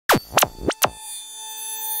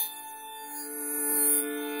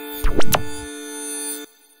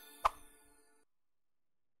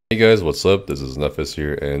Hey guys, what's up? This is Nefis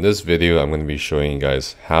here, and in this video I'm going to be showing you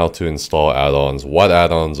guys how to install add-ons, what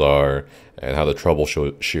add-ons are, and how to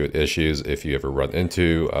troubleshoot issues if you ever run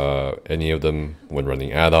into any of them when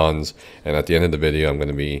running add-ons. And at the end of the video I'm going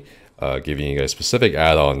to be giving you guys specific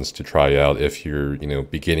add-ons to try out if you're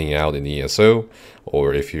beginning out in ESO,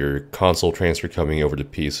 or if you're console transfer coming over to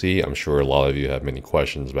PC. I'm sure a lot of you have many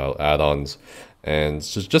questions about add-ons. And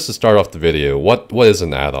so just to start off the video, what is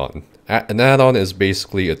an add-on? An add-on is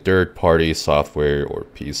basically a third-party software or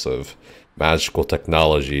piece of magical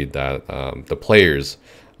technology that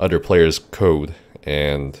other players code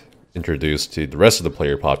and introduce to the rest of the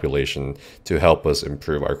player population to help us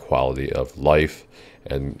improve our quality of life,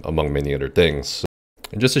 and among many other things.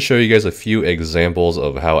 And just to show you guys a few examples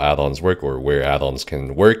of how add-ons work, or where add-ons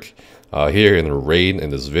can work, here in the raid in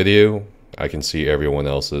this video, I can see everyone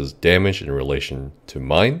else's damage in relation to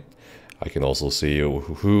mine. I can also see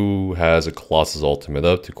who has a Colossus ultimate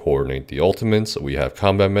up to coordinate the ultimates. We have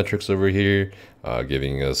combat metrics over here,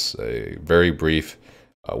 giving us a very brief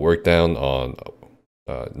work down on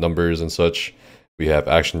numbers and such. We have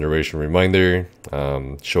action duration reminder,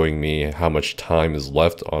 showing me how much time is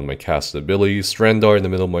left on my casted abilities. Strandar in the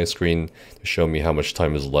middle of my screen to show me how much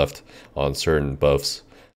time is left on certain buffs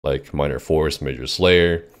like Minor Force, Major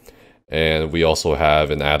Slayer. And we also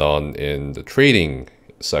have an add-on in the trading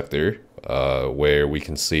sector, where we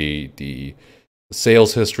can see the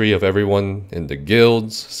sales history of everyone in the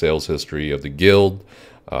guilds, sales history of the guild.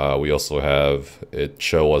 We also have it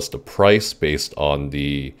show us the price based on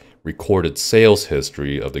the recorded sales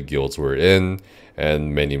history of the guilds we're in,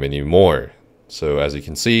 and many more. So as you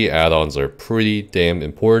can see, add-ons are pretty damn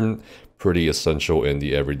important, pretty essential in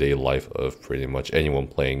the everyday life of pretty much anyone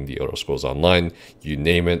playing the Elder Scrolls Online. You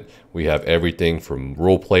name it, we have everything from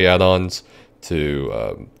roleplay add-ons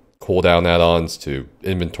to cooldown add-ons to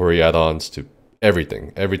inventory add-ons to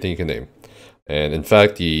everything you can name. And in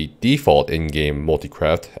fact, the default in-game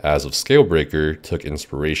multicraft as of Scalebreaker took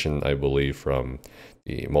inspiration, I believe, from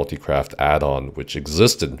the multicraft add-on, which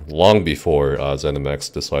existed long before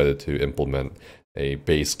ZeniMax decided to implement a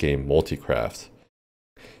base game multicraft.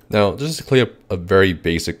 Now, just to clear up a very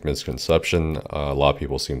basic misconception a lot of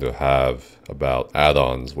people seem to have about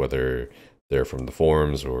add-ons, whether they're from the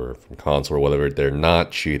forums or from console or whatever, they're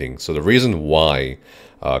not cheating. So the reason why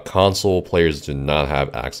console players do not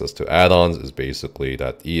have access to add-ons is basically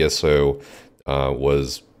that ESO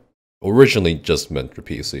was originally just meant for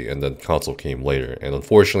PC, and then console came later. And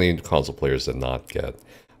unfortunately, console players did not get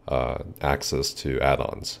access to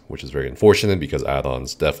add-ons, which is very unfortunate because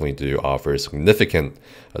add-ons definitely do offer significant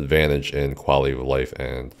advantage in quality of life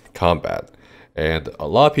and combat. And a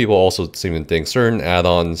lot of people also seem to think certain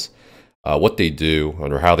add-ons, what they do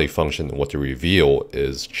or how they function and what they reveal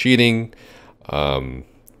is cheating.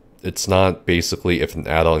 It's not basically if an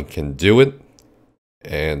add-on can do it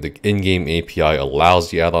and the in-game API allows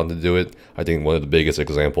the add-on to do it. I think one of the biggest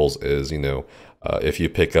examples is, if you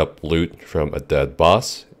pick up loot from a dead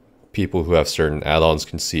boss, people who have certain add-ons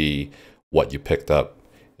can see what you picked up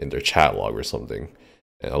in their chat log or something.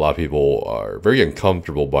 And a lot of people are very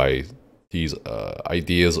uncomfortable by these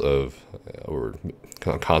ideas of, or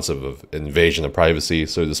concept of invasion of privacy,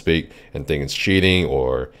 so to speak, and think it's cheating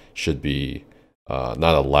or should be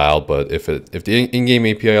not allowed. But if the in-game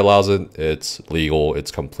API allows it, it's legal, it's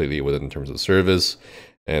completely within terms of service.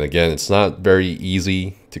 And again, it's not very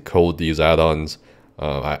easy to code these add-ons.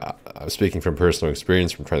 I'm speaking from personal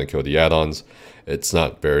experience from trying to code the add-ons. It's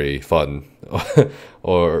not very fun,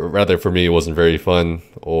 or rather for me, it wasn't very fun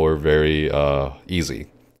or very easy.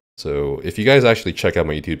 So if you guys actually check out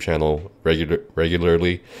my YouTube channel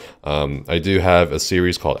regularly, I do have a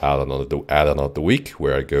series called Addon of the Week,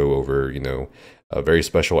 where I go over, a very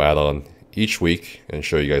special add-on each week and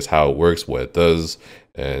show you guys how it works, what it does,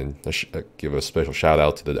 and give a special shout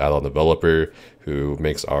out to the add-on developer who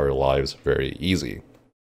makes our lives very easy.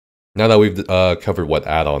 Now that we've covered what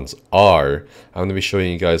add-ons are, I'm going to be showing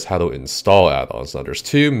you guys how to install add-ons. Now, there's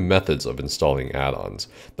two methods of installing add-ons.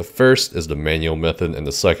 The first is the manual method, and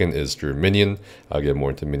the second is through Minion. I'll get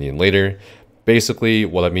more into Minion later. Basically,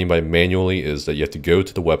 what I mean by manually is that you have to go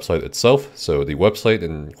to the website itself. So the website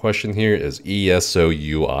in question here is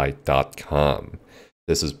ESOUI.com.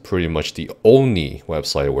 This is pretty much the only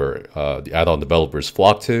website where the add-on developers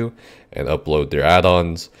flock to and upload their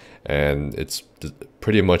add-ons, and it's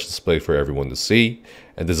pretty much displayed for everyone to see.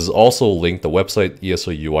 And this is also linked, the website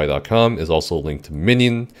ESOUI.com is also linked to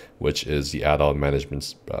Minion, which is the add-on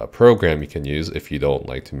management program you can use if you don't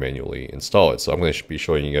like to manually install it. So I'm going to be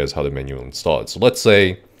showing you guys how to manually install it. So let's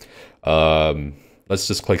say, let's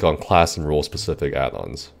just click on class and role specific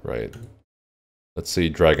add-ons, right? Let's see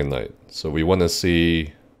Dragon Knight. So we want to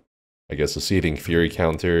see I guess, a seeding fury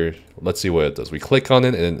counter. Let's see what it does. We click on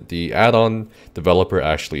it, and the add-on developer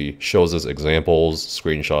actually shows us examples,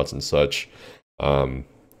 screenshots, and such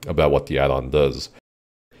about what the add-on does.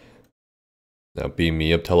 Now, beam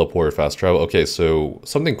me up, teleport, fast travel. Okay, so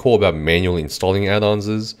something cool about manually installing add-ons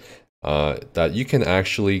is that you can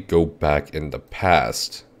actually go back in the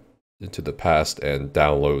past, into the past, and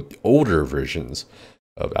download older versions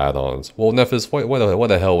of add-ons. Well, Nephis, why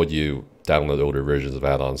the hell would you download older versions of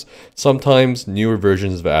add-ons? Sometimes newer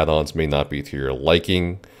versions of add-ons may not be to your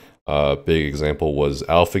liking. Big example was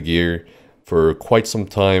Alpha Gear. For quite some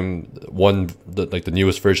time, the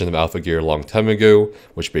newest version of Alpha Gear a long time ago,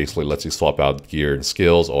 which basically lets you swap out gear and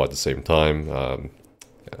skills all at the same time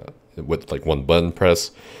with like one button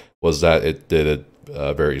press, was that it did it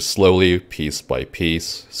very slowly, piece by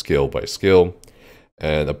piece, skill by skill.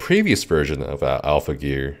 And a previous version of Alpha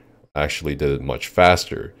Gear actually did it much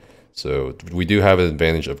faster. So we do have an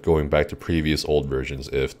advantage of going back to previous old versions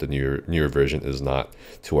if the newer version is not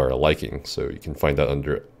to our liking. So you can find that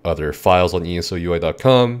under other files on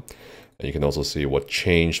ESOUI.com. And you can also see what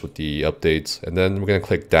changed with the updates. And then we're going to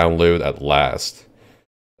click download at last.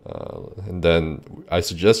 And then I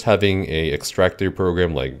suggest having a extractor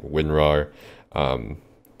program like WinRAR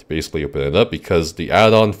to basically open it up, because the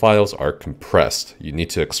add-on files are compressed. You need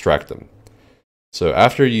to extract them. So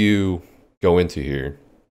after you go into here,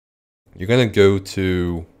 you're going to go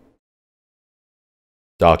to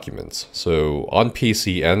Documents. So on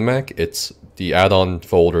PC and Mac, it's the add-on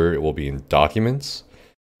folder. It will be in Documents.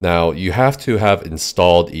 Now you have to have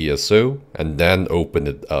installed ESO and then open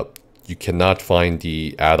it up. You cannot find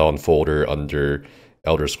the add-on folder under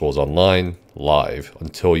Elder Scrolls Online Live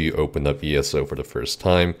until you open up ESO for the first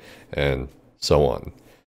time, and so on.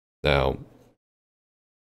 Now,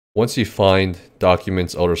 once you find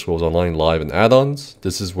Documents, Elder Scrolls Online Live, and add-ons,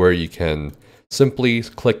 this is where you can simply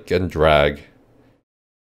click and drag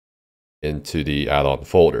into the add-on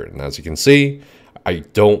folder. And as you can see, I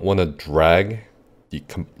don't want to drag the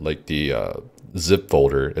zip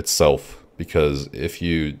folder itself, because if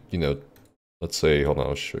you let's say, hold on,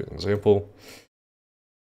 I'll show you an example.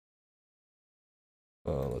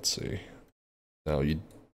 Let's see. Now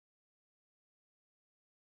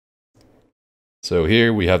so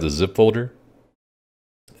here we have the zip folder,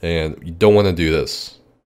 and you don't want to do this,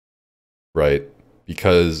 right?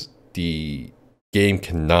 Because the game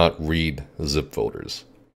cannot read zip folders.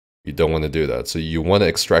 You don't want to do that. So you want to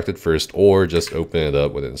extract it first, or just open it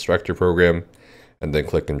up with an extractor program and then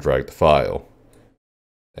click and drag the file.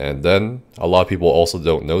 And then a lot of people also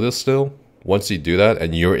don't know this still. Once you do that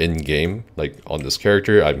and you're in game, like on this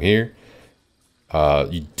character, I'm here,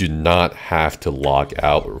 you do not have to log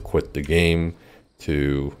out or quit the game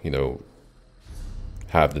to,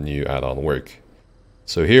 have the new add-on work.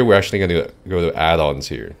 So here we're actually going to go to add-ons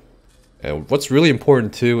here. And what's really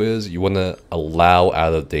important too is you want to allow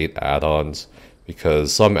out-of-date add-ons,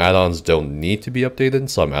 because some add-ons don't need to be updated.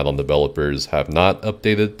 Some add-on developers have not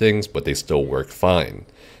updated things, but they still work fine.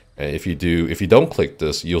 And if you don't click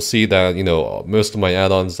this, you'll see that, most of my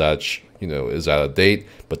add-ons that, is out of date,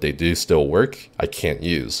 but they do still work, I can't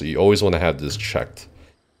use. So you always want to have this checked.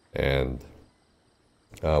 And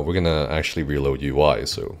we're going to actually reload UI,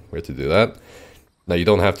 so we have to do that. Now you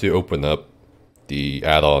don't have to open up the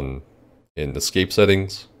add-on in escape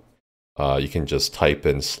settings. You can just type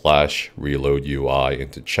in /reloadui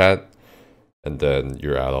into chat, and then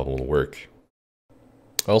your add-on will work.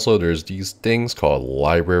 Also, there's these things called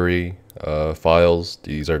library files.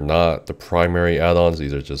 These are not the primary add-ons.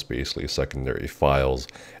 These are just basically secondary files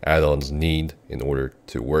add-ons need in order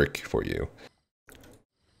to work for you.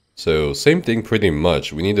 So same thing pretty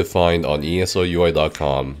much. We need to find on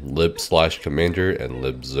ESOUI.com lib/commander and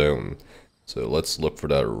libzone. So let's look for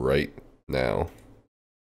that right now.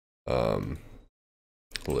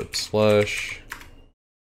 Lib/,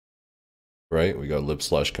 right, we got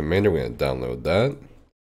lib/commander. We're going to download that.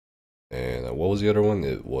 And what was the other one?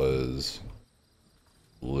 It was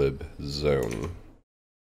libzone.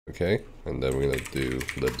 Okay, and then we're going to do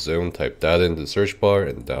libzone, type that into the search bar,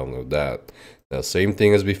 and download that. Now, same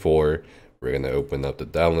thing as before, we're going to open up the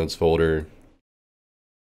downloads folder,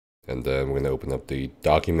 and then we're going to open up the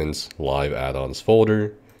documents live add-ons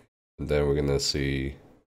folder, and then we're going to see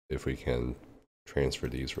if we can transfer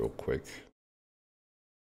these real quick.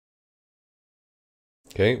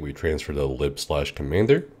 Okay, we transfer the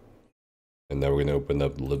lib/commander, and then we're going to open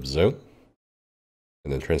up libzone,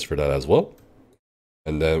 and then transfer that as well.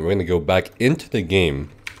 And then we're going to go back into the game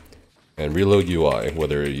and reload UI,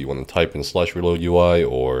 whether you want to type in /reloadui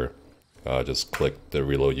or just click the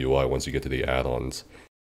reload UI once you get to the add-ons.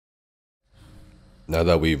 Now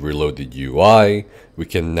that we've reloaded UI, we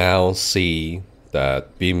can now see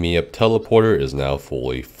that Beam Me Up Teleporter is now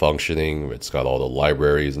fully functioning. It's got all the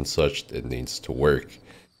libraries and such it needs to work.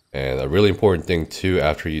 And a really important thing too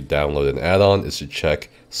after you download an add-on is to check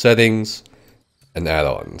settings and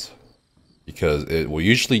add-ons, because it will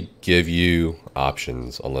usually give you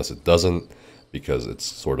options unless it doesn't, because it's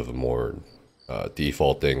sort of a more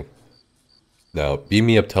default thing. Now, Beam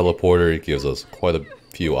Me Up Teleporter gives us quite a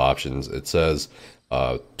few options. It says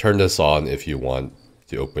turn this on if you want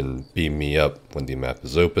to open Beam Me Up when the map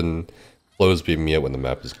is open, close Beam Me Up when the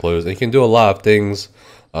map is closed. And you can do a lot of things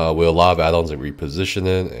with a lot of add-ons and reposition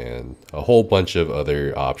it, and a whole bunch of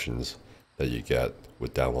other options that you get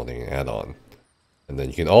with downloading an add-on. And then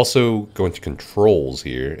you can also go into controls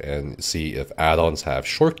here and see if add-ons have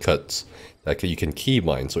shortcuts that you can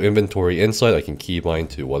keybind. So inventory insight, I can keybind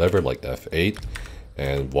to whatever, like F8,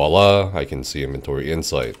 and voila, I can see inventory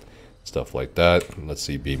insight, stuff like that. Let's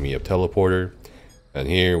see Beam Me Up Teleporter, and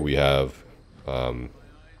here we have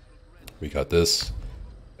we got this,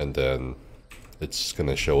 and then it's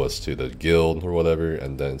gonna show us to the guild or whatever,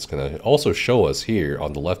 and then it's gonna also show us here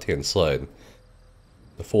on the left hand side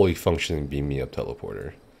the fully functioning Beam Me Up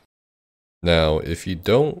Teleporter. Now, if you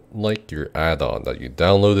don't like your add-on that you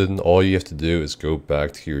downloaded, all you have to do is go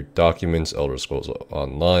back to your Documents, Elder Scrolls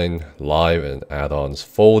Online, Live, and Add-ons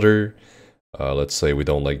folder. Let's say we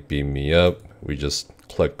don't like Beam Me Up. We just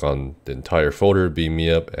click on the entire folder, Beam Me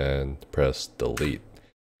Up, and press delete.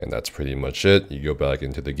 And that's pretty much it. You go back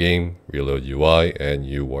into the game, reload UI, and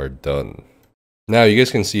you are done. Now, you guys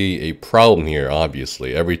can see a problem here,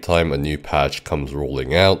 obviously. Every time a new patch comes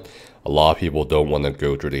rolling out, a lot of people don't want to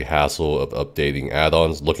go through the hassle of updating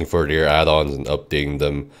add-ons, looking for their add-ons and updating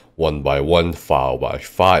them one by one, file by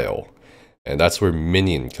file. And that's where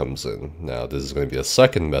Minion comes in. Now, this is going to be a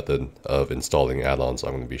second method of installing add-ons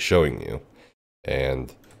I'm going to be showing you.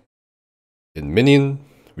 And in Minion,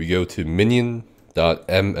 we go to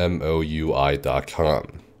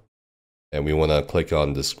minion.mmoui.com. And we want to click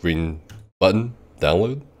on this green button,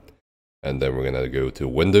 download. And then we're gonna go to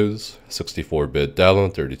Windows, 64-bit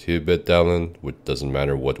download, 32-bit download, which doesn't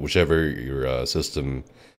matter whichever your system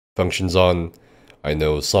functions on. I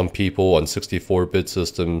know some people on 64-bit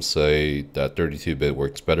systems say that 32-bit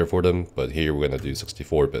works better for them, but here we're gonna do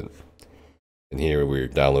 64-bit. And here we're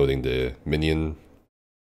downloading the Minion.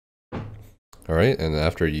 Alright, and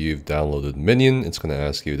after you've downloaded Minion, it's gonna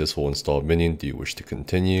ask you, this will install Minion, do you wish to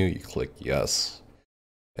continue? You click yes.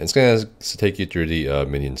 And it's going to take you through the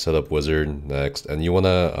Minion setup wizard next, and you want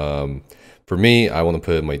to, for me, I want to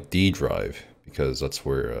put in my D drive, because that's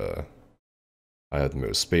where I have the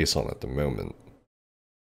most space on at the moment.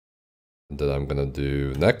 And then I'm going to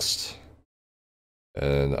do next.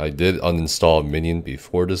 And I did uninstall Minion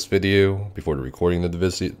before this video, before the recording of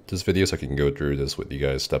this video, so I can go through this with you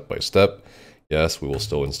guys step by step. Yes, we will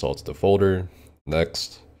still install to the folder.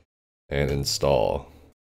 Next. And install.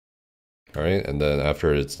 Alright, and then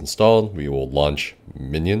after it's installed, we will launch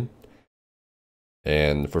Minion.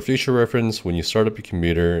 And for future reference, when you start up your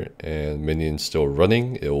computer and Minion's still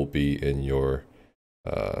running, it will be in your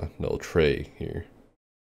little tray here.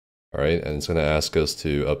 Alright, and it's going to ask us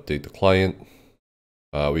to update the client.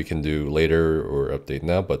 We can do later or update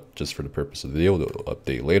now, but just for the purpose of the video, we'll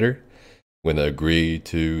update later. I'm going to agree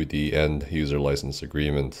to the end user license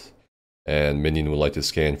agreement. And Minion would like to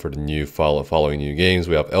scan for the new following new games.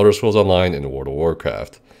 We have Elder Scrolls Online and World of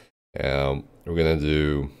Warcraft. We're going to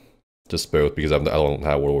do just both because I don't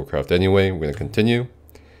have World of Warcraft anyway. We're going to continue.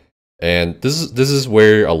 And this is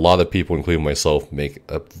where a lot of people, including myself, make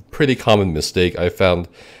a pretty common mistake. I found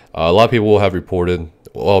a lot of people have reported,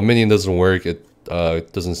 well, Minion doesn't work. It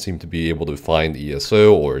doesn't seem to be able to find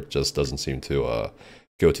ESO, or it just doesn't seem to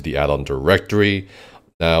go to the add-on directory.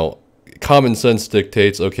 Now, common sense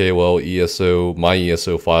dictates, okay, well, my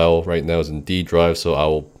ESO file right now is in D drive, so I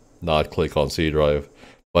will not click on C drive.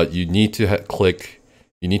 But you need to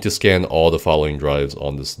scan all the following drives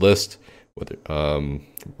on this list,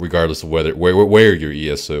 regardless of where your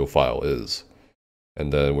ESO file is.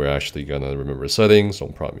 And then we're actually gonna remember settings,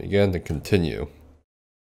 don't prompt me again, then continue.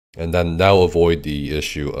 And then now avoid the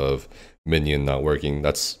issue of Minion not working.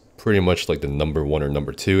 That's pretty much like the number 1 or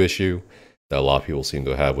number 2 issue that a lot of people seem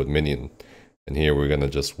to have with Minion. And here we're going to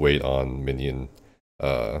just wait on Minion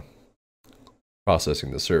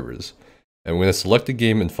processing the servers. And we're going to select the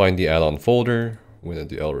game and find the add-on folder. We're going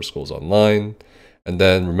to do Elder Scrolls Online. And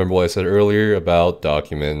then remember what I said earlier about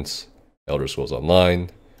Documents, Elder Scrolls Online,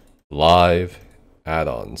 Live,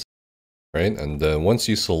 Add-ons. Right? And then once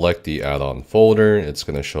you select the add-on folder, it's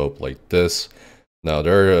going to show up like this. Now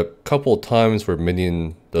there are a couple of times where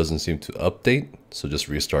Minion doesn't seem to update, so just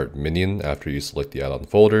restart Minion after you select the add-on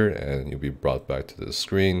folder and you'll be brought back to this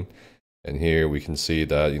screen. And here we can see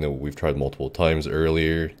that, we've tried multiple times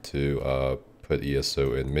earlier to put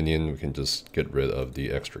ESO in Minion. We can just get rid of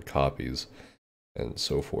the extra copies and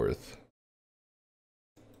so forth.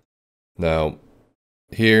 Now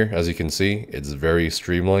here, as you can see, it's very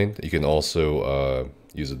streamlined. You can also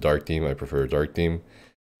use a dark theme. I prefer a dark theme.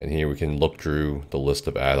 And here we can look through the list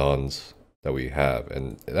of add-ons that we have.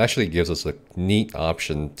 And it actually gives us a neat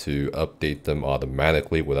option to update them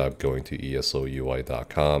automatically without going to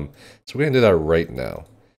ESOUI.com. So we're going to do that right now.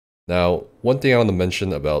 Now, one thing I want to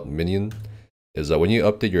mention about Minion is that when you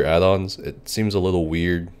update your add-ons, it seems a little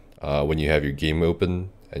weird when you have your game open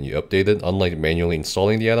and you update it. Unlike manually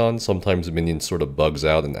installing the add-on, sometimes Minion sort of bugs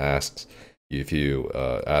out and asks you if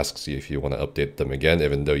you want to update them again,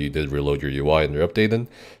 even though you did reload your UI and they're updated.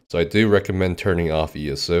 So I do recommend turning off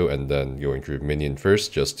ESO and then going through Minion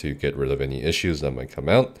first, just to get rid of any issues that might come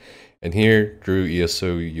out. And here through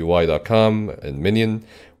ESOUI.com and Minion,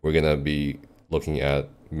 we're gonna be looking at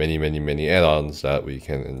many add-ons that we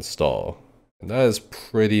can install. And that is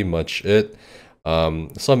pretty much it.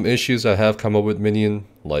 Some issues that have come up with Minion,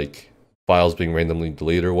 like files being randomly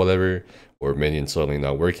deleted or whatever, or Minion suddenly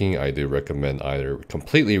not working, I do recommend either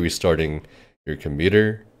completely restarting your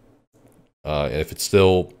computer. If it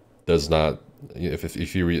still does not,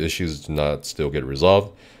 if your issues do not still get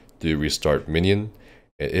resolved, do restart Minion.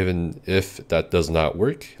 And even if that does not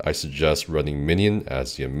work, I suggest running Minion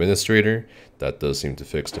as the administrator. That does seem to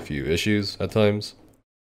fix a few issues at times.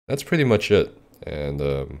 That's pretty much it.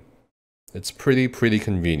 And it's pretty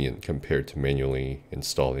convenient compared to manually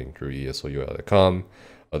installing through ESOUI.com.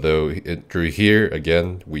 Although through here,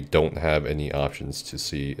 again, we don't have any options to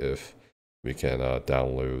see if we can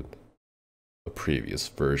download a previous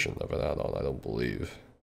version of an add-on, I don't believe.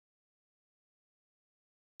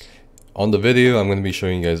 On the video, I'm going to be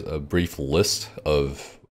showing you guys a brief list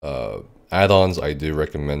of add-ons I do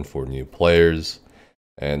recommend for new players.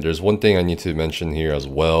 And there's one thing I need to mention here as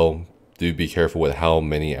well. Do be careful with how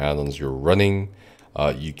many add-ons you're running.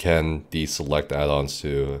 You can deselect add-ons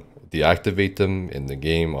to deactivate them in the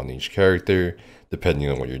game on each character, depending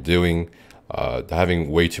on what you're doing. Having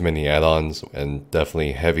way too many add-ons, and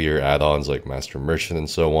definitely heavier add-ons like Master Merchant and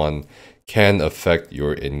so on, can affect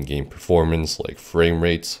your in-game performance, like frame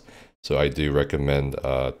rates. So I do recommend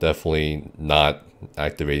definitely not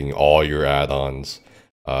activating all your add-ons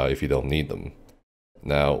if you don't need them.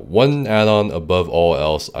 Now, one add-on above all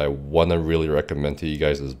else I want to really recommend to you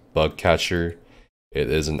guys is BugCatcher. It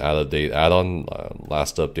is an out-of-date add-on,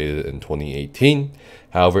 last updated in 2018.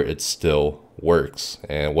 However, it still works.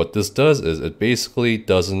 And what this does is it basically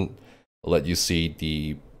doesn't let you see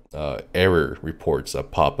the error reports that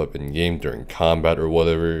pop up in-game during combat or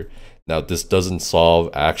whatever. Now, this doesn't solve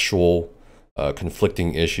actual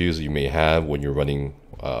conflicting issues you may have when you're running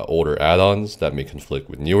older add-ons that may conflict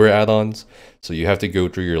with newer add-ons. So you have to go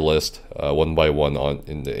through your list one by one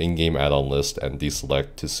in the in-game add-on list and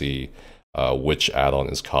deselect to see which add-on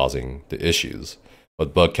is causing the issues.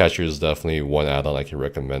 But BugCatcher is definitely one add-on I can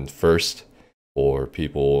recommend first for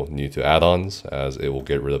people new to add-ons, as it will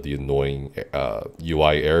get rid of the annoying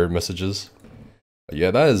UI error messages.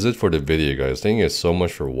 Yeah, that is it for the video, guys. Thank you guys so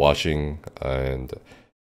much for watching, and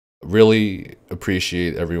really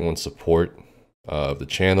appreciate everyone's support of the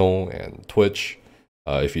channel and Twitch.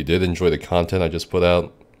 If you did enjoy the content I just put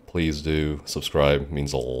out, please do subscribe. It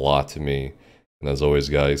means a lot to me. And as always,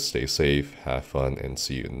 guys, stay safe, have fun, and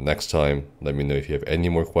see you next time. Let me know if you have any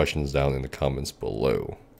more questions down in the comments below.